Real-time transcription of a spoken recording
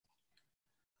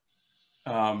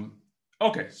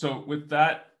Okay, so with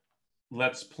that,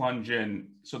 let's plunge in.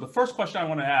 So the first question I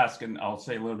want to ask, and I'll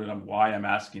say a little bit on why I'm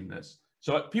asking this.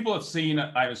 So people have seen,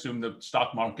 I assume, the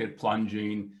stock market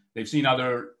plunging. They've seen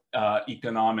other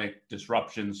economic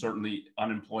disruptions. Certainly,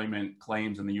 unemployment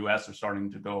claims in the U.S. are starting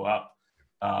to go up,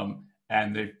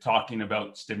 and they're talking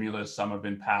about stimulus. Some have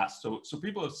been passed. So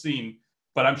people have seen,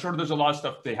 but I'm sure there's a lot of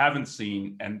stuff they haven't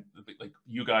seen. And like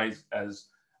you guys, as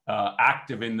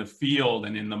active in the field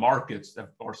and in the markets,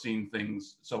 are seeing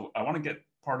things. So I want to get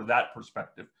part of that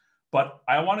perspective, but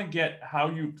I want to get how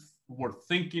you were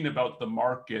thinking about the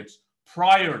markets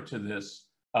prior to this.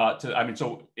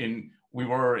 We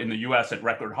were in the U.S. at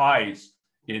record highs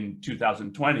in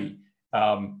 2020,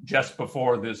 just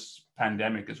before this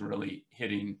pandemic is really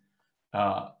hitting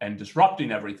and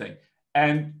disrupting everything.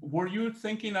 And were you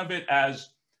thinking of it as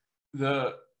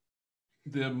the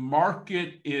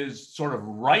market is sort of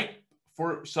ripe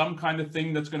for some kind of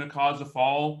thing that's going to cause a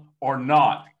fall or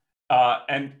not?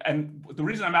 And the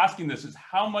reason I'm asking this is,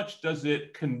 how much does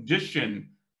it condition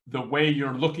the way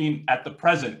you're looking at the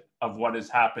present of what is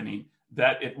happening?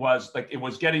 That it was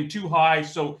getting too high,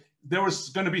 so there was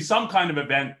going to be some kind of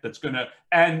event that's going to,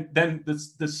 and then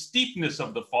the steepness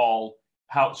of the fall.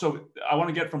 So I want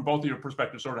to get from both of your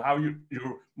perspectives, sort of how you're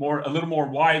a little more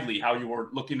widely, how you were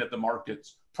looking at the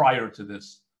markets prior to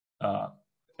this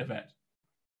event.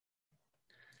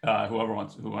 Who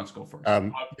wants to go first?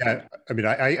 Yeah, I mean,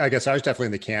 I guess I was definitely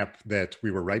in the camp that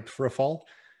we were ripe for a fall.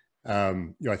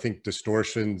 I think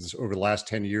distortions over the last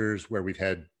 10 years, where we've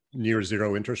had near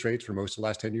zero interest rates for most of the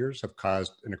last 10 years, have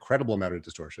caused an incredible amount of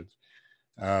distortions.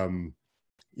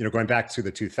 Going back to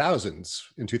the 2000s,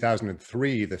 in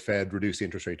 2003, the Fed reduced the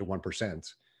interest rate to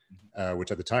 1%,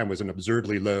 which at the time was an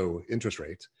absurdly low interest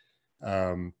rate.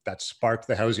 That sparked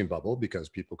the housing bubble because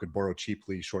people could borrow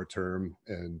cheaply short-term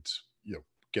and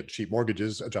get cheap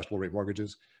mortgages, adjustable rate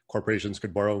mortgages. Corporations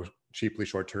could borrow cheaply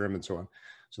short-term and so on.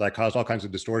 So that caused all kinds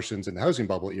of distortions in the housing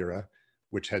bubble era,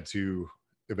 which had to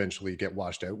eventually get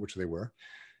washed out, which they were.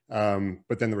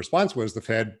 But then the response was the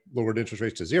Fed lowered interest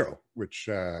rates to zero, which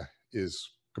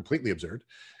is completely absurd.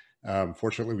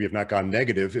 Fortunately, we have not gone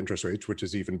negative interest rates, which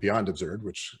is even beyond absurd,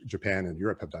 which Japan and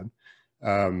Europe have done.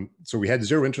 So we had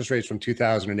zero interest rates from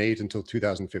 2008 until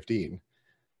 2015.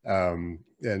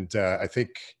 I think,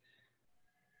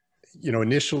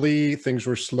 initially things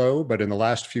were slow, but in the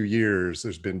last few years,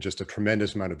 there's been just a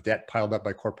tremendous amount of debt piled up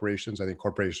by corporations. I think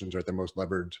corporations are at the most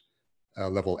levered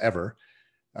level ever.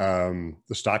 The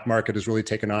stock market has really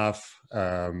taken off,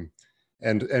 and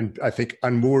I think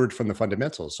unmoored from the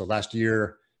fundamentals. So last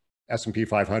year, S&P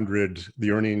 500,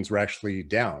 the earnings were actually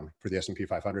down for the S&P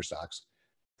 500 stocks.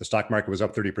 The stock market was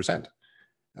up 30%.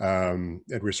 And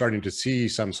we're starting to see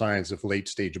some signs of late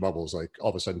stage bubbles, like all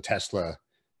of a sudden Tesla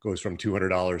goes from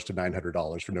 $200 to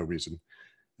 $900 for no reason.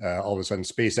 All of a sudden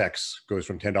SpaceX goes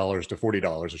from $10 to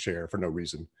 $40 a share for no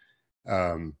reason.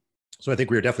 So I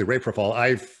think we are definitely ripe for fall.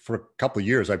 For a couple of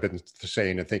years, I've been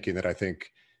saying and thinking that I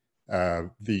think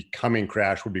the coming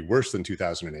crash would be worse than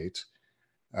 2008.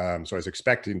 So I was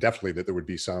expecting definitely that there would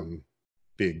be some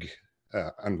big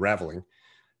unraveling.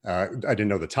 I didn't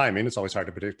know the timing. It's always hard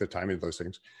to predict the timing of those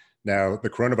things. Now, the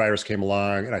coronavirus came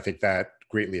along, and I think that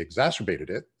greatly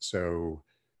exacerbated it. So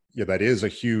yeah, that is a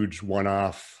huge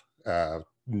one-off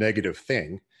negative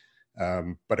thing.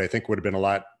 But I think would have been a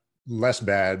lot less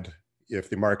bad if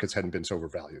the markets hadn't been so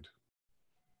overvalued.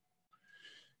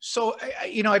 So,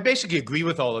 I basically agree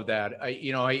with all of that.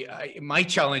 My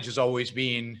challenge has always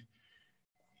been,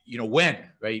 when,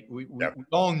 right? We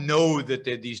all know that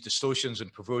there are these distortions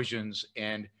and perversions,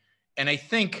 and I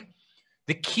think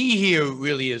the key here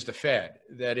really is the Fed.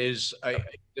 That is,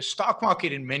 the stock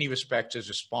market in many respects is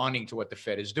responding to what the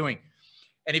Fed is doing.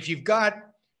 And if you've got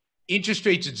interest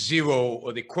rates at zero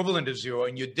or the equivalent of zero,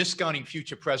 and you're discounting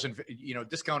future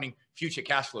discounting future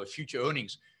cash flow, future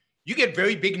earnings, you get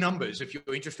very big numbers if your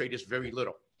interest rate is very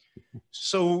little.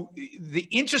 So the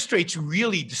interest rates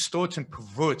really distorts and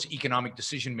perverts economic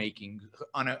decision-making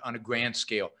on a grand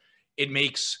scale. It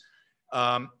makes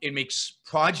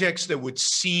projects that would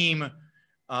seem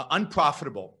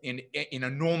unprofitable in a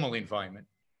normal environment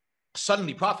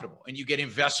suddenly profitable, and you get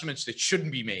investments that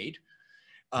shouldn't be made,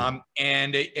 and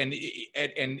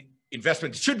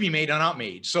investments that should be made are not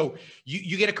made. So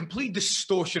you get a complete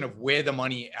distortion of where the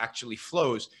money actually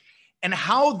flows, and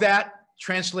how that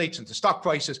translates into stock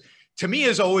prices. To me,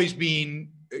 has always been,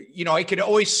 I could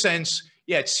always sense,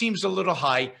 yeah, it seems a little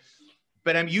high,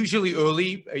 but I'm usually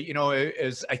early.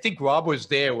 As I think Rob was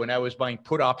there when I was buying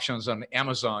put options on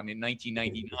Amazon in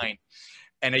 1999.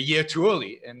 And a year too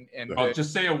early. And I'll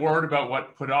just say a word about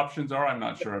what put options are. I'm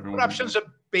not sure everyone. Put options are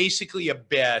basically a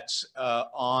bet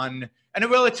on and a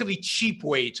relatively cheap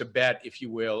way to bet, if you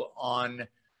will, on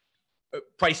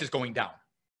prices going down,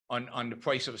 on the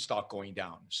price of a stock going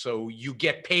down. So you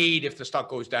get paid if the stock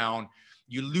goes down.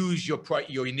 You lose your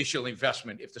initial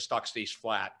investment if the stock stays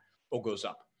flat or goes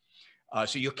up.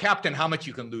 So you're capped on how much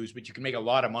you can lose, but you can make a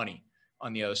lot of money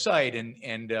on the other side.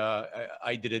 And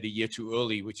I did it a year too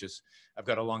early, which is, I've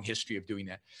got a long history of doing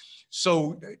that.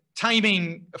 So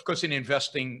timing, of course, in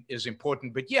investing is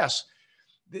important. But yes,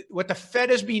 what the Fed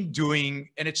has been doing,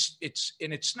 and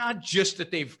it's not just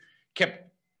that they've kept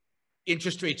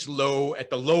interest rates low at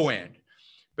the low end,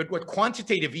 but what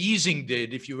quantitative easing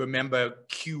did, if you remember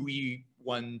QE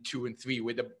 1, 2, and 3,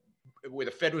 where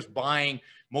the Fed was buying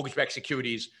mortgage-backed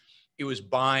securities, it was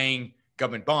buying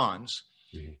government bonds.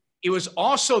 Mm-hmm. It was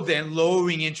also then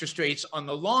lowering interest rates on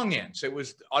the long end. So it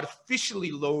was artificially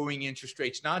lowering interest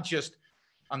rates, not just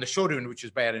on the short end, which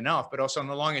is bad enough, but also on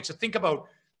the long end. So think about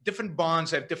different bonds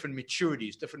have different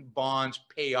maturities, different bonds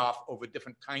pay off over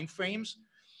different time frames.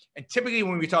 And typically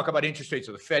when we talk about interest rates,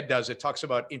 or the Fed does, it talks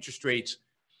about interest rates,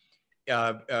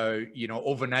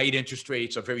 overnight interest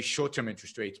rates or very short-term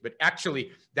interest rates. But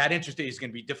actually that interest rate is going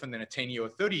to be different than a 10-year or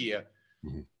 30-year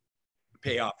mm-hmm.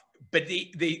 payoff. But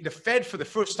the Fed, for the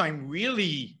first time,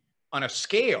 really on a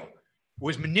scale,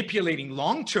 was manipulating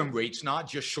long-term rates, not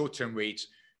just short-term rates,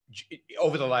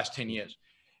 over the last 10 years.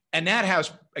 And that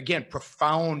has, again,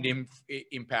 profound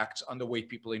impacts on the way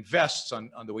people invest, on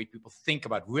the way people think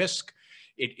about risk.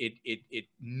 It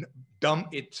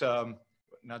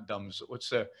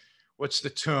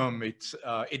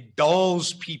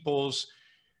dulls people's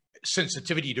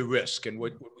sensitivity to risk. And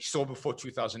what we saw before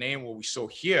 2008 and what we saw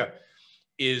here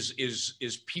is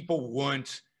people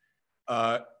weren't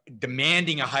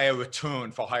demanding a higher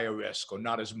return for higher risk, or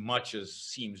not as much as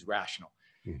seems rational.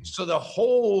 Mm-hmm. So the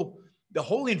whole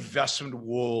investment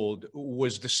world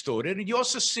was distorted. And you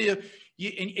also see,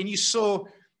 you saw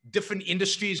different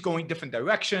industries going different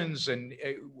directions. And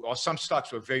while some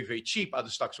stocks were very, very cheap, other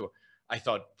stocks were, I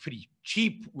thought, pretty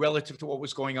cheap relative to what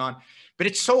was going on. But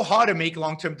it's so hard to make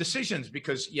long-term decisions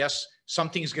because, yes,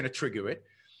 something is going to trigger it.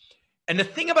 And the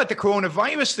thing about the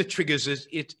coronavirus that triggers is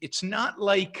it's not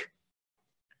like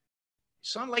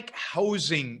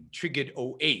housing triggered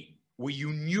 2008, where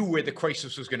you knew where the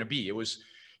crisis was going to be. It was,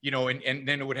 and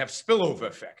then it would have spillover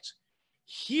effects.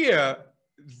 Here,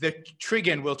 the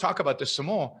trigger, and we'll talk about this some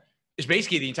more, is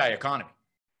basically the entire economy.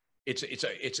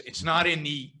 It's not in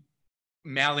the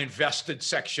malinvested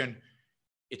section.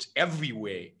 It's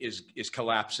everywhere is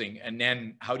collapsing. And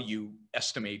then how do you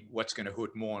estimate what's going to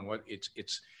hurt more and what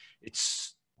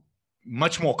it's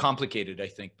much more complicated, I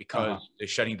think, because they're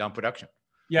shutting down production.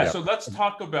 Yeah. So let's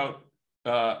talk about.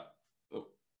 I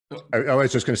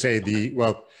was just going to say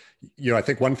I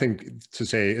think one thing to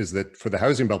say is that for the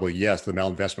housing bubble, yes, the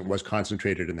malinvestment was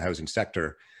concentrated in the housing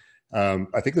sector.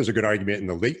 I think there's a good argument in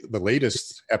the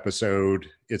latest episode.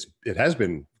 It has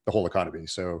been the whole economy.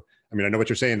 So, I mean, I know what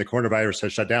you're saying. The coronavirus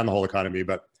has shut down the whole economy,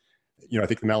 but I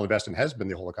think the malinvestment has been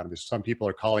the whole economy. So some people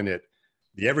are calling it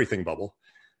the everything bubble.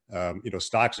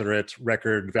 Stocks are at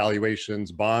record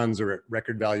valuations, bonds are at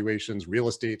record valuations, real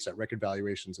estate's at record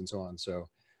valuations, and so on. So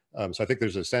I think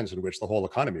there's a sense in which the whole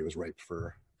economy was ripe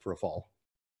for a fall.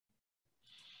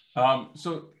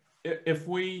 So if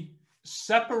we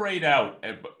separate out,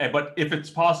 but if it's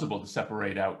possible to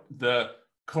separate out the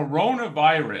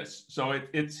coronavirus, so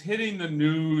it's hitting the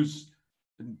news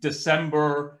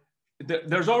December.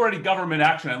 There's already government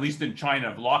action, at least in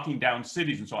China, of locking down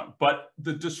cities and so on. But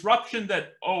the disruption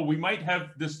that, we might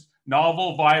have this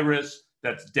novel virus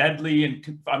that's deadly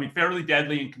and fairly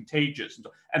deadly and contagious.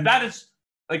 And that is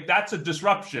that's a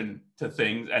disruption to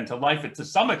things and to life, to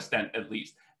some extent, at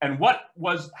least. And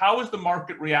how is the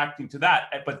market reacting to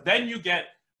that? But then you get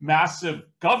massive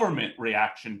government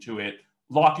reaction to it,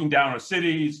 locking down of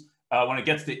cities. When it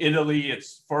gets to Italy, it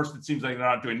seems like they're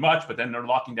not doing much, but then they're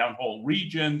locking down whole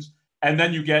regions. And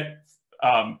then you get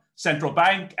central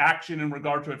bank action in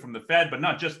regard to it from the Fed, but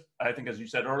not just, I think, as you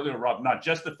said earlier, Rob, not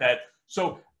just the Fed.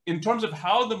 So in terms of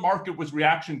how the market was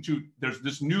reaction to, there's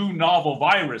this new novel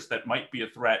virus that might be a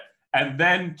threat, and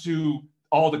then to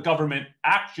all the government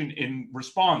action in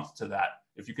response to that,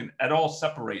 if you can at all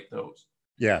separate those.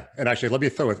 Yeah, and actually, let me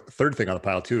throw a third thing on the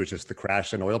pile too, is just the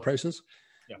crash in oil prices.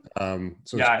 Yeah,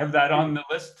 I have that on the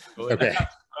list. Okay.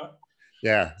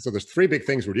 Yeah, so there's three big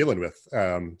things we're dealing with.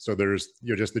 So there's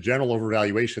just the general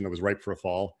overvaluation that was ripe for a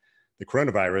fall, the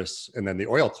coronavirus, and then the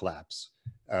oil collapse,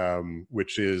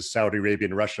 which is Saudi Arabia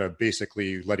and Russia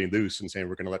basically letting loose and saying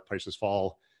we're going to let prices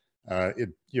fall. I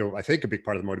think a big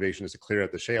part of the motivation is to clear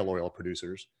out the shale oil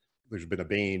producers. There's been a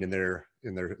bane in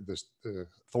this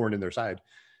thorn in their side.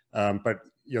 But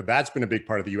that's been a big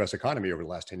part of the U.S. economy over the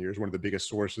last 10 years, one of the biggest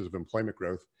sources of employment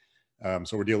growth.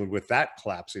 So we're dealing with that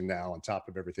collapsing now on top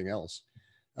of everything else.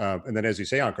 And then, as you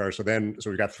say, Ankar, so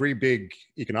we've got three big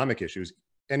economic issues,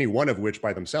 any one of which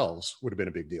by themselves would have been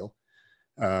a big deal.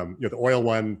 The oil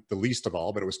one, the least of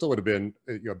all, but it still would have been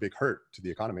a big hurt to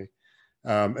the economy.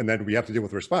 And then we have to deal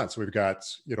with the response. So we've got,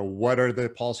 what are the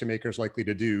policymakers likely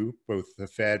to do, both the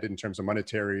Fed in terms of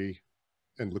monetary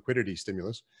and liquidity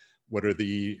stimulus? What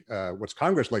are what's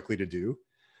Congress likely to do?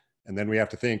 And then we have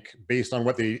to think, based on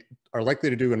what they are likely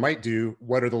to do and might do,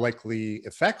 what are the likely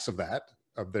effects of that,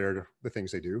 of the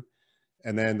things they do?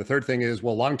 And then the third thing is,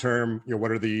 well, long-term,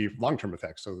 what are the long-term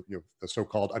effects? So, the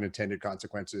so-called unintended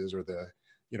consequences, or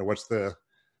what's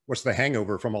the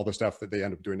hangover from all the stuff that they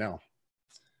end up doing now?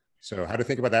 So how to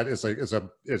think about that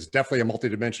is definitely a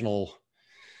multidimensional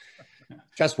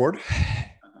chessboard,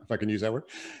 if I can use that word,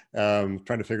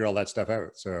 trying to figure all that stuff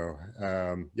out. So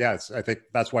I think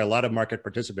that's why a lot of market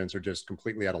participants are just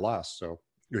completely at a loss. So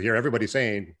you hear everybody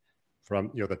saying,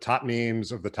 from the top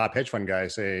names of the top hedge fund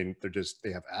guys, saying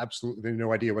they have absolutely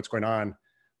no idea what's going on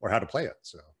or how to play it.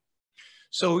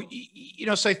 So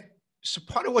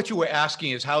part of what you were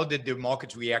asking is, how did the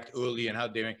markets react early and how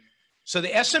did they? So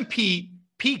the S&P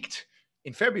peaked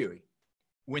in February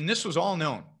when this was all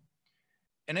known.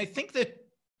 And I think that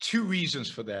two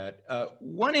reasons for that.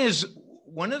 One is,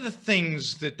 one of the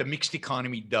things that the mixed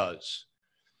economy does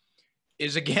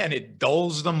is, again, it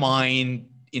dulls the mind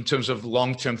in terms of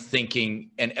long-term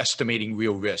thinking and estimating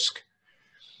real risk.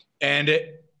 And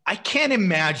I can't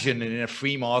imagine in a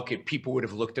free market, people would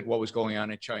have looked at what was going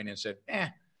on in China and said,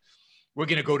 we're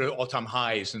going to go to all-time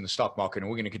highs in the stock market and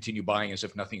we're going to continue buying as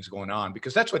if nothing's going on,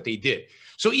 because that's what they did.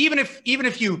 So even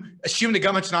if you assume the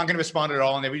government's not going to respond at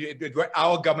all and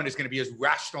our government is going to be as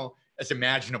rational as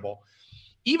imaginable,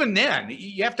 even then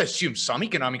you have to assume some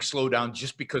economic slowdown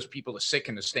just because people are sick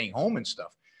and are staying home and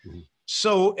stuff. Mm-hmm.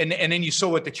 So, and then you saw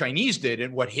what the Chinese did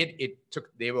and what hit it took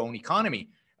their own economy.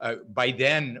 By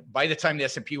the time the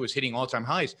S&P was hitting all-time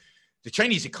highs, the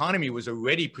Chinese economy was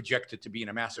already projected to be in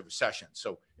a massive recession.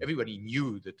 So everybody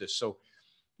knew that this. So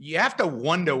you have to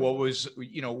wonder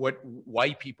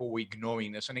why people were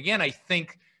ignoring this. And again, I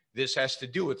think this has to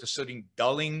do with the certain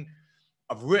dulling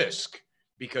of risk,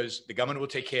 because the government will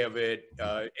take care of it,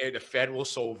 the Fed will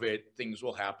solve it, things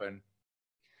will happen.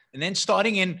 And then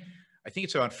starting in, I think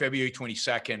it's around February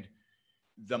 22nd,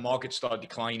 the market started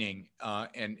declining,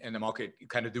 and the market,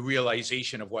 kind of the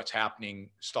realization of what's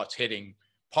happening starts hitting,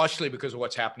 partially because of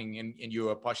what's happening in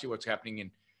Europe, partially what's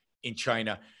happening in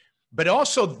China. But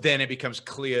also then it becomes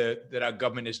clear that our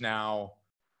government is now,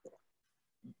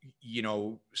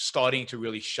 starting to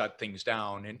really shut things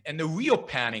down. And the real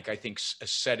panic, I think,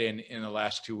 set in the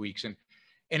last 2 weeks. And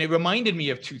it reminded me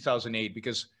of 2008,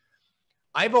 because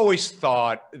I've always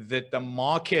thought that the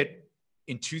market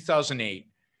in 2008,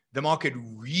 the market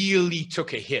really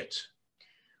took a hit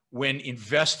when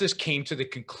investors came to the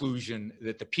conclusion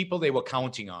that the people they were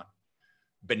counting on,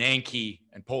 Bernanke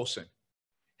and Paulson,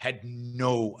 had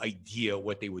no idea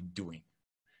what they were doing,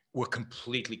 were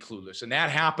completely clueless. And that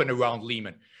happened around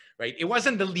Lehman, right? It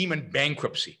wasn't the Lehman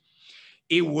bankruptcy.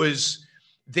 It was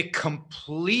the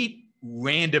complete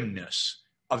randomness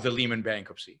of the Lehman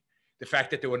bankruptcy. The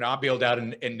fact that they were not bailed out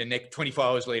and the next 24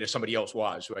 hours later, somebody else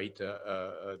was, right?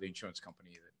 The insurance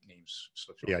company, that names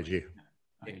slipped over. AIG.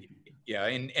 Yeah,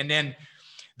 and then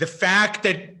the fact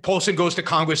that Paulson goes to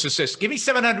Congress and says, give me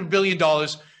 $700 billion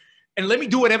and let me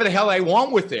do whatever the hell I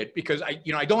want with it, because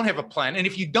I don't have a plan. And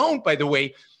if you don't, by the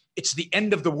way, it's the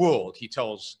end of the world, he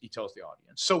tells the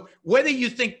audience. So whether you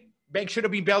think banks should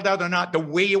have been bailed out or not, the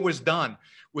way it was done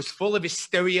was full of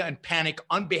hysteria and panic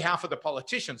on behalf of the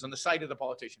politicians, on the side of the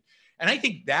politicians. And I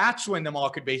think that's when the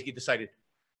market basically decided,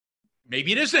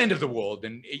 maybe it is the end of the world.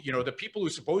 And the people who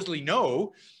supposedly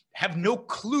know have no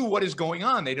clue what is going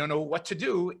on. They don't know what to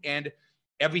do. And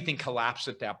everything collapsed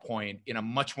at that point in a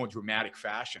much more dramatic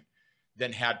fashion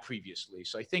than had previously.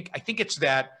 So I think it's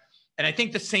that. And I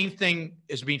think the same thing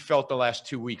is being felt the last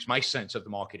 2 weeks. My sense of the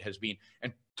market has been,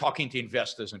 and talking to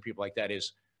investors and people like that,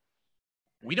 is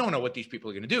we don't know what these people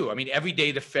are going to do. I mean, every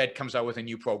day the Fed comes out with a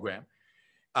new program.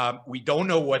 We don't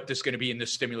know what there's going to be in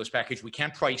this stimulus package. We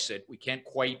can't price it. We can't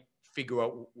quite figure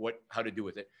out how to do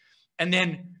with it. And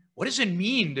then what does it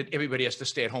mean that everybody has to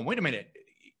stay at home? Wait a minute.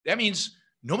 That means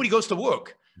nobody goes to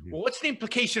work. Mm-hmm. Well, what's the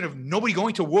implication of nobody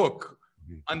going to work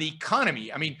on the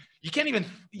economy? I mean, you can't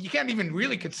even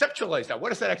really conceptualize that. What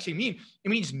does that actually mean? It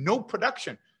means no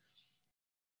production.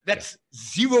 That's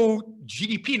zero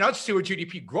GDP, not zero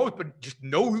GDP growth, but just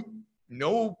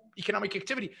no economic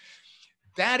activity.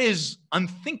 That is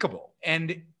unthinkable.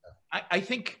 And I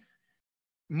think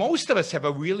most of us have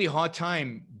a really hard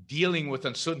time dealing with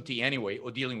uncertainty anyway,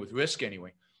 or dealing with risk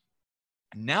anyway.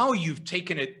 Now you've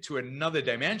taken it to another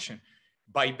dimension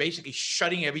by basically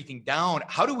shutting everything down.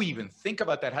 How do we even think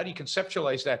about that? How do you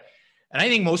conceptualize that? And I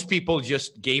think most people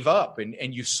just gave up,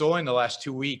 and you saw in the last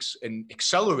 2 weeks and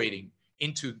accelerating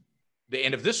into the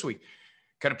end of this week,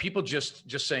 kind of people just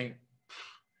saying,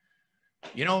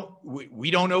 you know,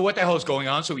 we don't know what the hell is going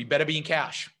on, so we better be in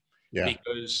cash. Yeah.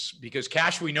 Because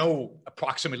cash, we know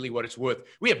approximately what it's worth.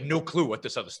 We have no clue what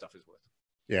this other stuff is worth.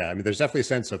 Yeah, I mean, there's definitely a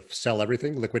sense of sell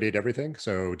everything, liquidate everything.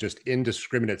 So just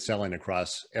indiscriminate selling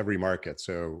across every market.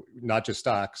 So not just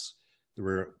stocks. There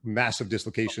were massive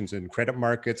dislocations in credit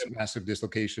markets, massive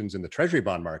dislocations in the treasury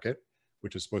bond market,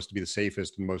 which is supposed to be the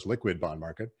safest and most liquid bond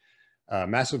market.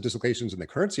 Massive dislocations in the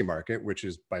currency market, which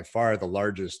is by far the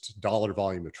largest dollar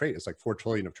volume of trade. It's like 4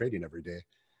 trillion of trading every day.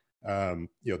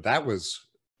 You know, that was,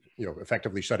 you know,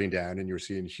 effectively shutting down, and you're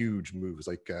seeing huge moves.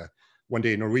 Like one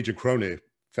day, Norwegian krone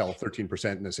fell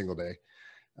 13% in a single day.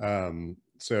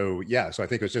 So yeah, so I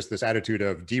think it was just this attitude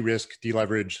of de-risk,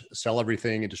 de-leverage, sell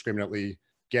everything indiscriminately,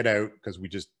 get out, because we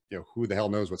just, you know, who the hell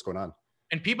knows what's going on.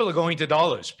 And people are going to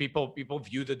dollars. People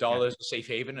view the dollar as a safe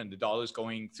haven, and the dollar is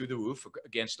going through the roof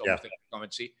against all the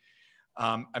currency.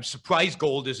 I'm surprised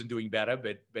gold isn't doing better,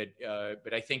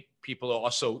 but I think people are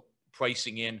also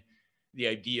pricing in the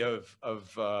idea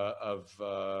of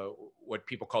what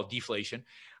people call deflation,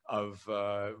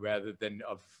 rather than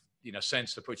of, in a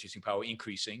sense, the purchasing power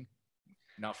increasing,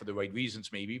 not for the right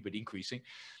reasons maybe, but increasing.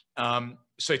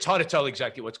 So it's hard to tell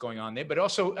exactly what's going on there. But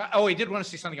also, oh, I did want to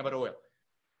say something about oil.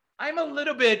 I'm a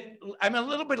little bit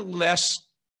less.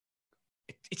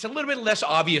 It's a little bit less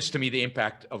obvious to me, the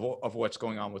impact of what's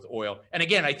going on with oil. And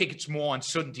again, I think it's more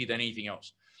uncertainty than anything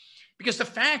else, because the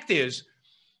fact is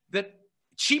that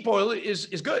cheap oil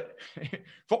is good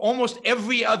for almost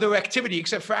every other activity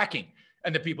except fracking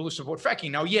and the people who support fracking.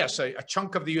 Now, yes, a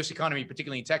chunk of the US economy,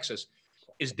 particularly in Texas,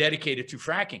 is dedicated to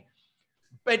fracking.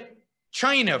 But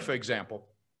China, for example,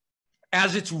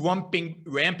 as it's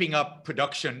ramping up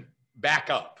production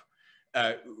back up,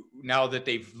 now that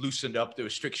they've loosened up the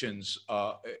restrictions,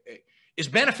 is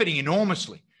benefiting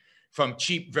enormously from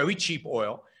very cheap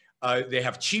oil. They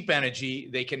have cheap energy.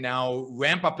 They can now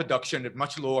ramp up production at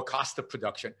much lower cost of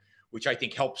production, which I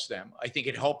think helps them. I think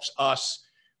it helps us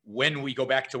when we go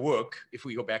back to work. If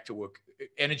we go back to work,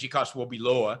 energy costs will be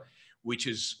lower, which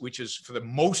is for the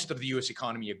most of the US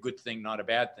economy a good thing, not a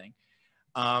bad thing.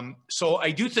 So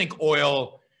I do think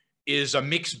oil is a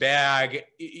mixed bag.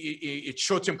 Its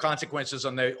short-term consequences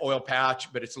on the oil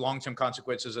patch, but its long-term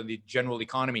consequences on the general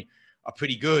economy are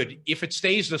pretty good if it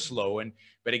stays this low.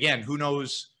 But again, who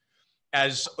knows?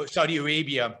 As Saudi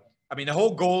Arabia, I mean, the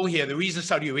whole goal here, the reason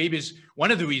Saudi Arabia is one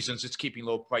of the reasons it's keeping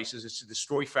low prices is to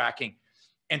destroy fracking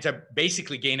and to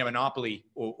basically gain a monopoly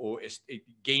or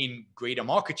gain greater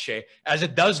market share. As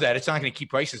it does that, it's not going to keep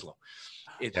prices low.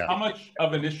 How much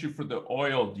of an issue for the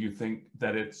oil do you think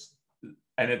that it's,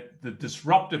 and the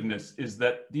disruptiveness is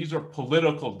that these are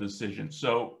political decisions?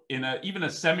 So in even a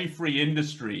semi-free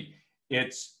industry,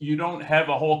 you don't have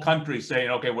a whole country saying,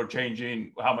 okay, we're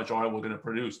changing how much oil we're going to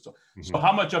produce. So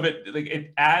how much of it, like,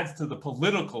 it adds to the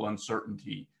political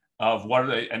uncertainty of what are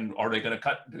they, and are they going to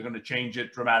cut? They're going to change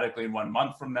it dramatically in 1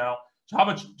 month from now. So how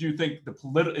much do you think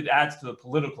it adds to the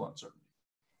political uncertainty?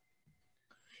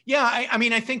 Yeah, I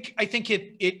mean, I think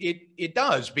it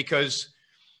does, because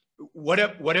what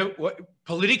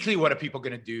politically, what are people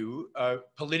going to do?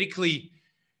 Politically,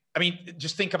 I mean,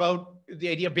 just think about the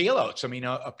idea of bailouts. I mean,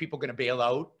 are people going to bail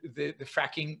out the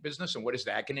fracking business, and what is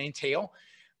that going to entail?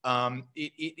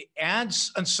 It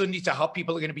adds uncertainty to how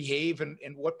people are going to behave and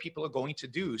what people are going to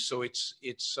do. So it's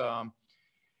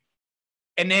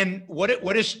and then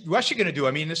what is Russia going to do?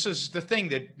 I mean, this is the thing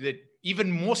that even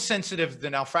more sensitive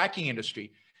than our fracking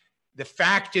industry. The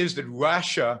fact is that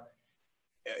Russia,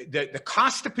 the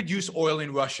cost to produce oil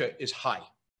in Russia is high.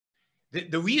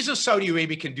 The reason Saudi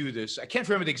Arabia can do this, I can't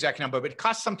remember the exact number, but it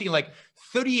costs something like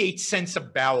 38 cents a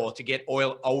barrel to get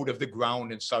oil out of the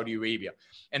ground in Saudi Arabia.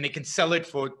 And they can sell it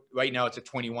for, right now it's at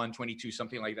 21, 22,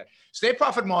 something like that. So their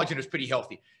profit margin is pretty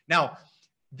healthy. Now,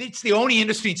 it's the only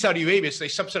industry in Saudi Arabia, so they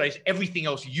subsidize everything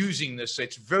else using this. So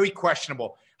it's very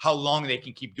questionable how long they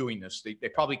can keep doing this. They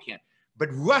probably can't. But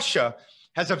Russia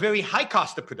has a very high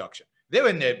cost of production. They're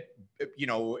in the,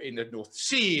 in the North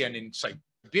Sea and in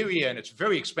Siberia, and it's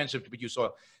very expensive to produce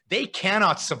oil. They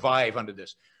cannot survive under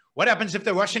this. What happens if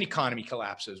the Russian economy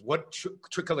collapses? What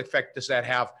trickle effect does that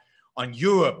have on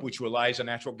Europe, which relies on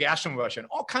natural gas from Russia? And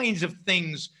all kinds of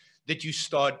things that you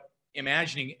start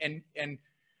imagining. And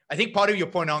I think part of your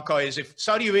point, Anka, is if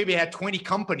Saudi Arabia had 20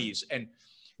 companies and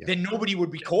then nobody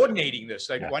would be coordinating this.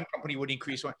 Like one company would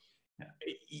increase one.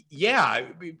 Yeah,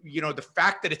 the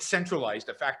fact that it's centralized,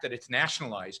 the fact that it's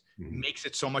nationalized makes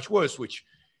it so much worse, which,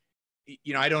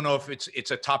 I don't know if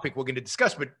it's a topic we're going to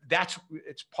discuss, but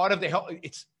it's part of the health.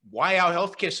 It's why our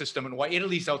healthcare system and why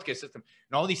Italy's healthcare system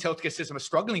and all these healthcare systems are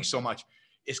struggling so much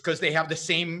is because they have the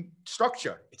same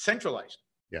structure. It's centralized.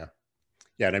 Yeah.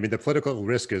 Yeah. And I mean, the political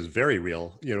risk is very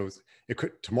real. It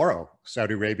could tomorrow,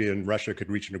 Saudi Arabia and Russia could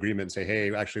reach an agreement and say,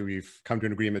 hey, actually, we've come to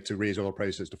an agreement to raise oil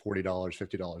prices to $40,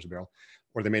 $50 a barrel,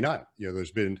 or they may not.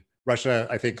 There's been Russia,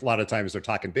 I think a lot of times they're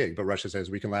talking big, but Russia says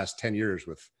we can last 10 years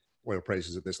with oil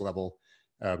prices at this level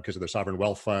because of their sovereign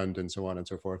wealth fund and so on and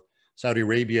so forth. Saudi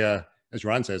Arabia, as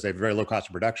Yaron says, they have very low cost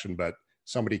of production, but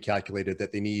somebody calculated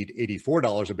that they need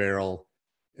 $84 a barrel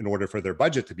in order for their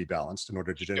budget to be balanced, in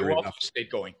order to generate enough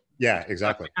state going. Yeah,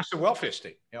 exactly. That's the welfare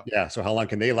state. Yeah. So how long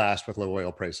can they last with low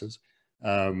oil prices?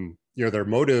 Their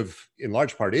motive in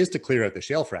large part is to clear out the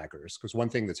shale frackers, because one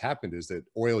thing that's happened is that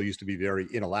oil used to be very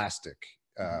inelastic,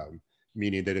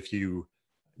 meaning that if you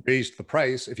raised the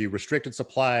price, if you restricted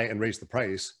supply and raised the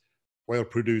price, oil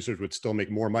producers would still make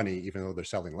more money, even though they're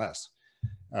selling less.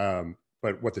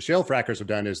 But what the shale frackers have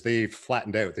done is they've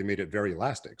flattened out. They made it very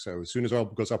elastic. So as soon as oil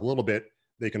goes up a little bit,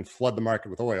 they can flood the market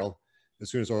with oil.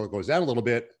 As soon as oil goes down a little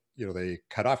bit, they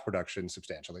cut off production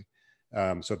substantially.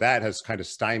 So that has kind of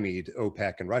stymied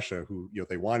OPEC and Russia, who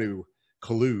they want to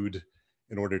collude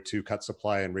in order to cut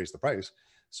supply and raise the price.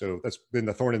 So that's been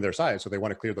the thorn in their side. So they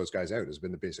want to clear those guys out has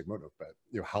been the basic motive. But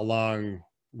how long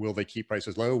will they keep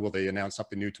prices low? Will they announce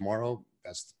something new tomorrow?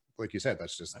 That's, like you said,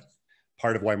 that's just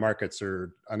part of why markets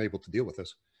are unable to deal with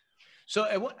this. So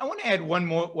I want to add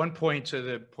one point to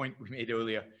the point we made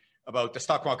earlier about the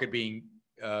stock market being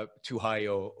too high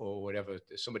or whatever.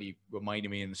 Somebody reminded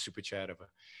me in the super chat of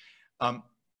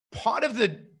part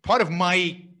of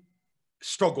my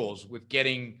struggles with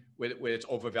getting where it's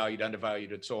overvalued,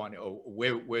 undervalued, and so on,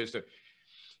 or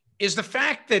is the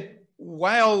fact that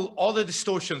while all the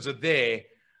distortions are there,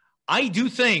 I do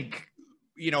think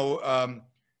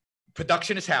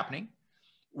production is happening.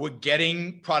 We're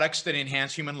getting products that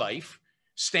enhance human life.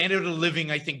 Standard of living,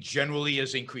 I think, generally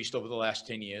has increased over the last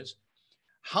 10 years.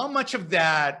 How much of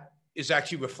that is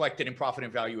actually reflected in profit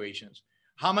and valuations?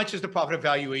 How much is the profit and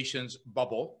valuations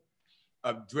bubble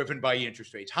driven by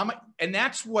interest rates? How much? And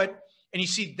that's what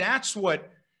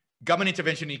government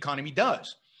intervention in the economy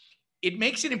does. It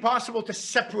makes it impossible to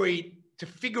separate, to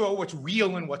figure out what's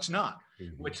real and what's not,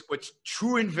 what's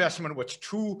true investment, what's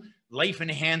true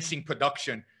life-enhancing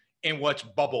production, and what's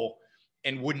bubble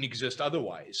and wouldn't exist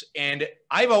otherwise. And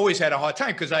I've always had a hard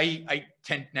time because I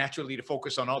tend naturally to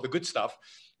focus on all the good stuff,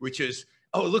 which is,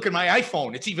 oh, look at my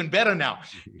iPhone, it's even better now.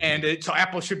 And so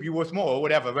Apple should be worth more or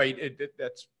whatever, right?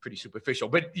 That's pretty superficial,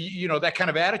 but that kind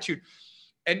of attitude.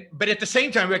 But at the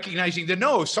same time, recognizing that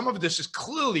no, some of this is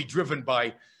clearly driven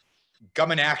by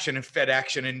government action and Fed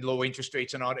action and low interest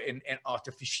rates and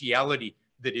artificiality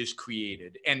that is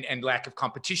created and lack of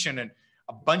competition and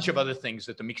a bunch of other things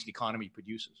that the mixed economy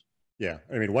produces. Yeah,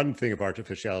 I mean, one thing of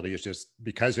artificiality is just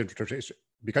because interest rates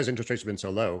have been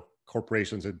so low,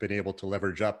 corporations have been able to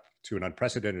leverage up to an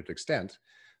unprecedented extent.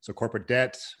 So corporate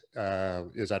debt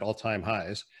is at all-time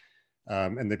highs,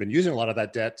 and they've been using a lot of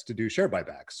that debt to do share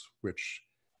buybacks, which,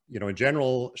 in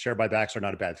general, share buybacks are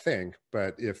not a bad thing.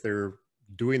 But if they're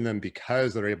doing them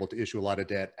because they're able to issue a lot of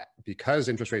debt, because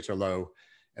interest rates are low,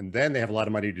 and then they have a lot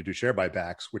of money to do share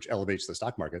buybacks, which elevates the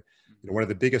stock market. One of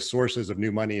the biggest sources of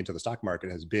new money into the stock market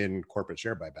has been corporate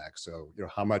share buybacks. So,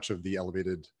 how much of the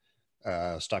elevated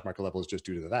stock market level is just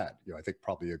due to that? I think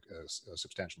probably a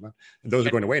substantial amount. And those are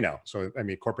going away now. So, I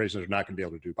mean, corporations are not going to be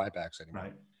able to do buybacks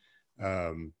anymore.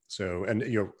 Right.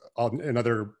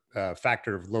 Another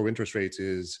factor of low interest rates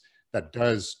is that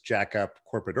does jack up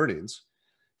corporate earnings.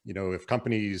 If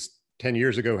companies 10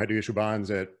 years ago had to issue bonds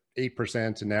at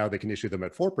 8% and now they can issue them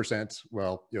at 4%,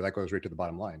 well, that goes right to the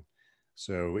bottom line.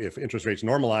 So if interest rates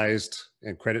normalized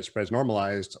and credit spreads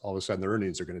normalized, all of a sudden their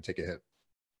earnings are going to take a hit.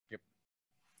 Yep.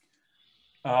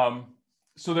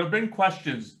 So there have been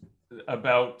questions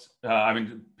about,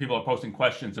 people are posting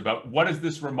questions about what does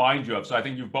this remind you of? So I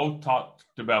think you've both talked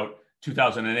about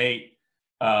 2008.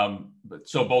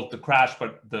 So both the crash,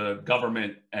 but the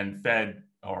government and Fed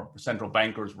or central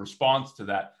bankers' response to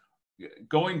that.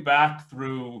 Going back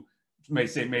through, may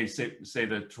say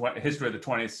the history of the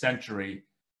 20th century,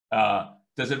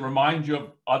 does it remind you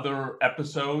of other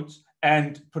episodes?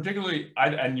 And particularly,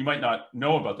 and you might not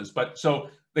know about this, but so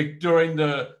like during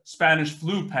the Spanish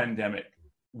flu pandemic,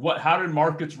 how did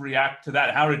markets react to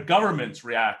that? How did governments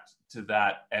react to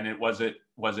that? And was it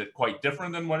quite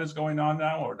different than what is going on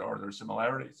now, or are there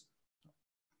similarities?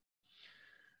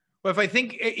 Well, if I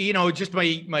think, just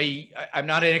I'm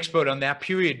not an expert on that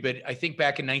period, but I think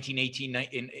back in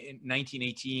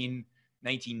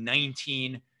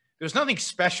 1919, there was nothing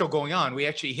special going on. We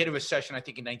actually hit a recession, I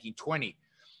think, in 1920.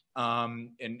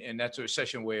 And that's a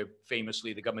recession where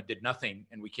famously the government did nothing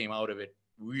and we came out of it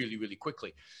really, really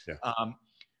quickly. Yeah.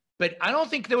 But I don't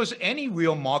think there was any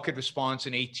real market response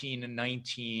in 18 and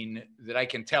 19 that I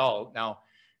can tell. Now,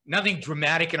 nothing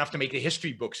dramatic enough to make the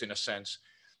history books in a sense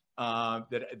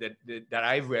that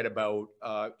I've read about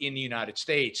in the United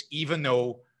States, even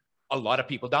though a lot of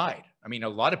people died. I mean, a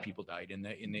lot of people died in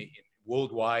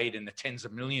worldwide, and the tens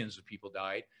of millions of people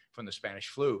died from the Spanish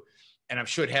flu. And I'm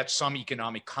sure it had some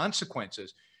economic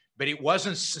consequences, but it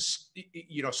wasn't,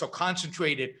 so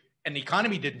concentrated, and the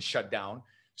economy didn't shut down.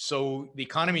 So the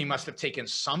economy must have taken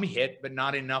some hit, but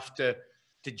not enough to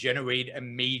generate a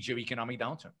major economic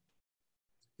downturn.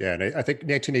 Yeah, and I think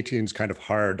 1918 is kind of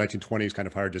hard. 1920 is kind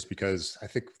of hard just because I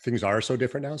think things are so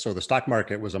different now. So the stock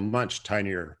market was a much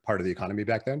tinier part of the economy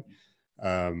back then.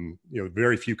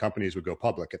 Very few companies would go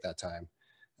public at that time.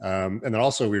 And then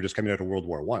also we were just coming out of World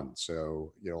War I.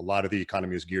 So, a lot of the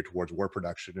economy was geared towards war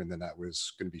production, and then that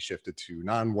was going to be shifted to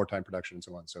non-wartime production and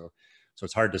so on. So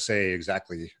it's hard to say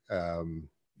exactly,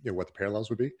 what the parallels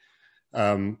would be.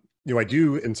 I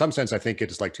do, in some sense, I think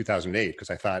it's like 2008, because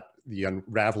I thought the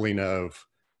unraveling of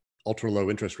ultra low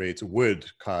interest rates would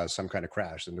cause some kind of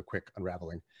crash and a quick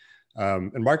unraveling.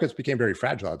 And markets became very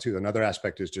fragile too. Another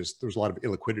aspect is just there's a lot of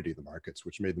illiquidity in the markets,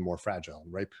 which made them more fragile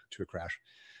and ripe to a crash.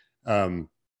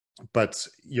 But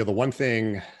the one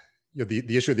thing,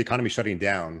 the issue of the economy shutting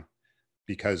down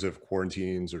because of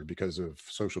quarantines or because of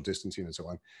social distancing and so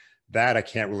on, that I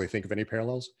can't really think of any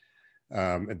parallels.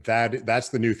 And that's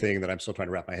the new thing that I'm still trying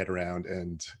to wrap my head around.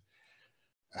 And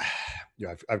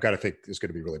I've got to think it's going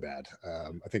to be really bad.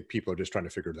 I think people are just trying to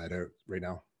figure that out right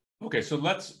now. Okay, so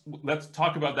let's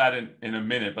talk about that in a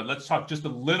minute, but let's talk just a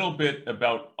little bit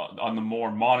about on the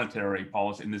more monetary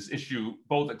policy in this issue.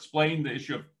 Both explain the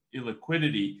issue of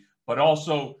illiquidity, but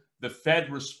also the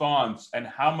Fed response and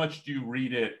how much do you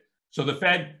read it? So the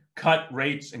Fed cut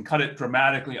rates and cut it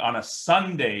dramatically on a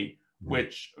Sunday,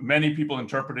 which many people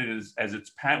interpreted as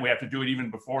it's we have to do it even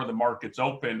before the markets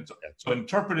open. So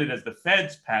interpreted as the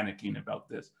Fed's panicking about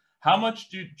this. How much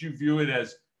do you view it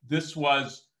as this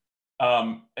was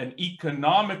an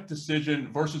economic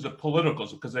decision versus a political?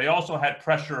 Because they also had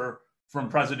pressure from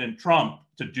President Trump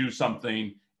to do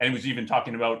something, and he was even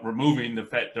talking about removing the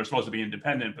Fed. They're supposed to be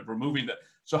independent, but removing the.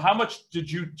 So how much do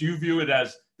you view it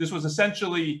as this was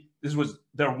essentially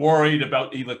they're worried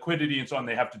about illiquidity and so on,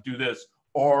 they have to do this,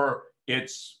 or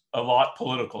it's a lot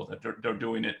political that they're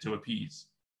doing it to appease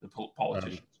the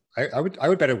politicians? I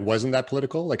would bet it wasn't that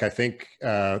political. Like I think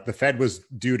the Fed was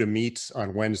due to meet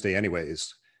on Wednesday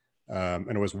anyways.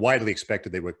 And it was widely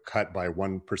expected they would cut by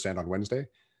 1% on Wednesday.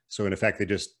 So in effect, they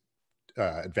just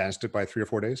advanced it by 3 or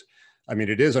 4 days. I mean,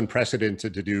 it is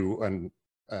unprecedented to do an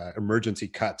emergency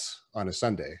cuts on a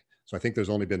Sunday. So I think there's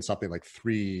only been something like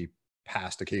 3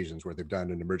 past occasions where they've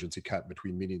done an emergency cut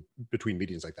between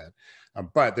meetings like that.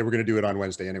 But they were going to do it on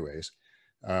Wednesday anyways.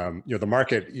 The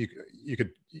market,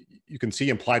 you can see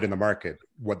implied in the market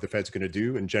what the Fed's going to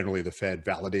do. And generally the Fed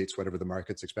validates whatever the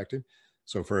market's expecting.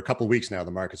 So for a couple of weeks now,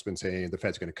 the market's been saying the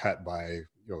Fed's going to cut by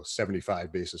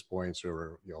 75 basis points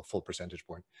or a full percentage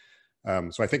point.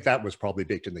 So I think that was probably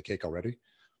baked in the cake already.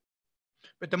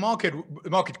 But the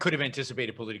market could have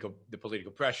anticipated the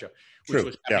political pressure, which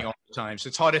was happening all the time. So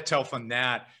it's hard to tell from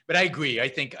that. But I agree. I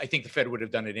think the Fed would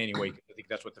have done it anyway. I think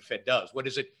that's what the Fed does. What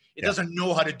is it? It doesn't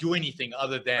know how to do anything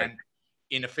other than,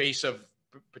 in the face of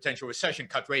potential recession,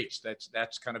 cut rates.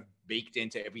 That's kind of baked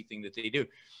into everything that they do.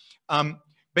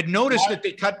 But notice that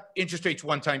they cut interest rates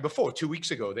one time before. 2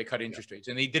 weeks ago, they cut interest rates,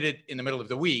 and they did it in the middle of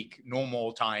the week,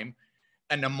 normal time.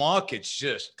 And the markets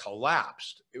just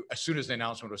collapsed as soon as the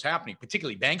announcement was happening,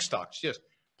 particularly bank stocks just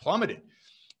plummeted.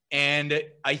 And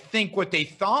I think what they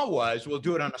thought was, we'll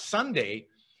do it on a Sunday.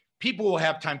 People will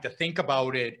have time to think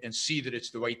about it and see that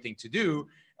it's the right thing to do,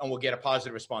 and we'll get a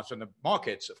positive response from the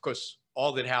markets. Of course,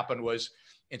 all that happened was,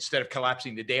 instead of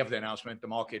collapsing the day of the announcement, the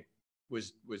market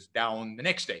was down the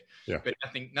next day. But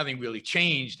nothing really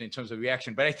changed in terms of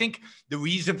reaction. But I think the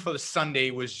reason for the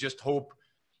Sunday was just hope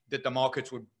that the markets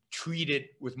would treat it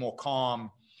with more calm.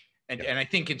 And I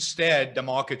think instead the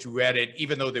markets read it,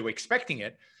 even though they were expecting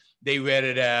it, they read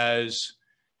it as,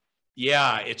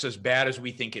 it's as bad as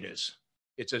we think it is.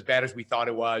 It's as bad as we thought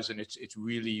it was. And it's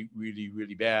really, really,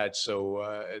 really bad.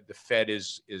 So the Fed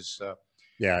is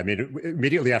yeah, I mean,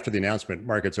 immediately after the announcement,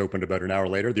 markets opened about an hour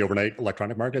later, the overnight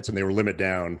electronic markets, and they were limit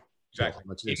down. Exactly.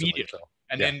 Immediately.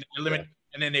 And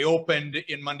then they opened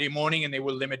in Monday morning and they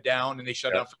were limit down and they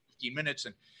shut down for 15 minutes.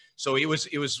 And So it was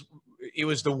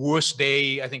the worst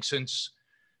day, I think, since,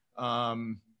 I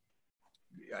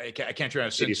can't remember.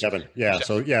 Since 87. Yeah.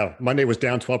 So yeah, Monday was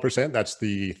down 12%. That's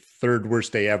the third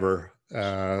worst day ever.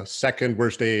 Second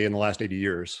worst day in the last 80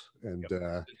 years. And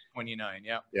 29.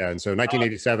 Yeah. Yeah. And so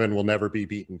 1987 will never be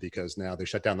beaten because now they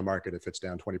shut down the market if it's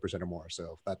down 20% or more.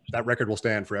 So that record will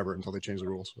stand forever until they change the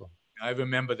rules. So. I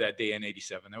remember that day in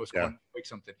 87. That was quite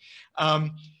something.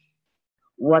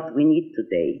 What we need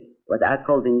today, what I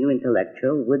call the new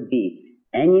intellectual, would be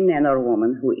any man or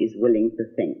woman who is willing to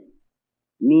think.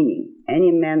 Meaning,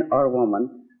 any man or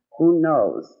woman who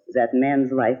knows that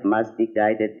man's life must be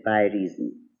guided by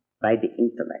reason, by the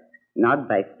intellect, not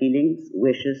by feelings,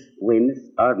 wishes, whims,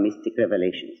 or mystic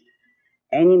revelations.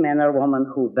 Any man or woman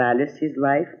who values his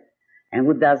life and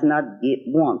who does not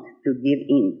want to give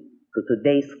in to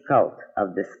today's cult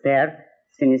of despair,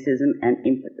 cynicism, and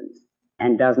impotence,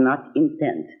 and does not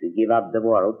intend to give up the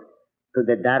world to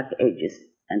the dark ages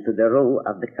and to the rule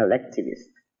of the collectivist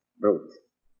brute.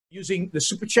 Using the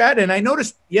super chat, and I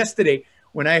noticed yesterday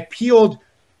when I appealed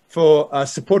for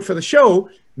support for the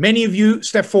show, many of you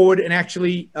stepped forward and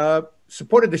actually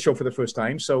supported the show for the first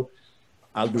time. So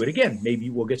I'll do it again.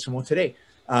 Maybe we'll get some more today.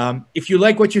 If you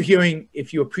like what you're hearing,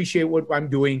 if you appreciate what I'm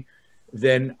doing,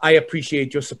 then I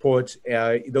appreciate your support.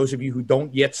 Those of you who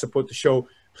don't yet support the show,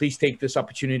 please take this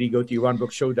opportunity. Go to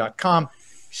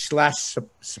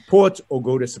yaronbrookshow.com/support or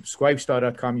go to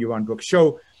subscribestar.com, Yaron Brook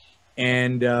Show,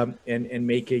 and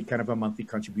make a kind of a monthly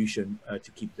contribution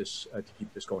to keep this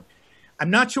going. I'm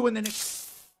not sure when the next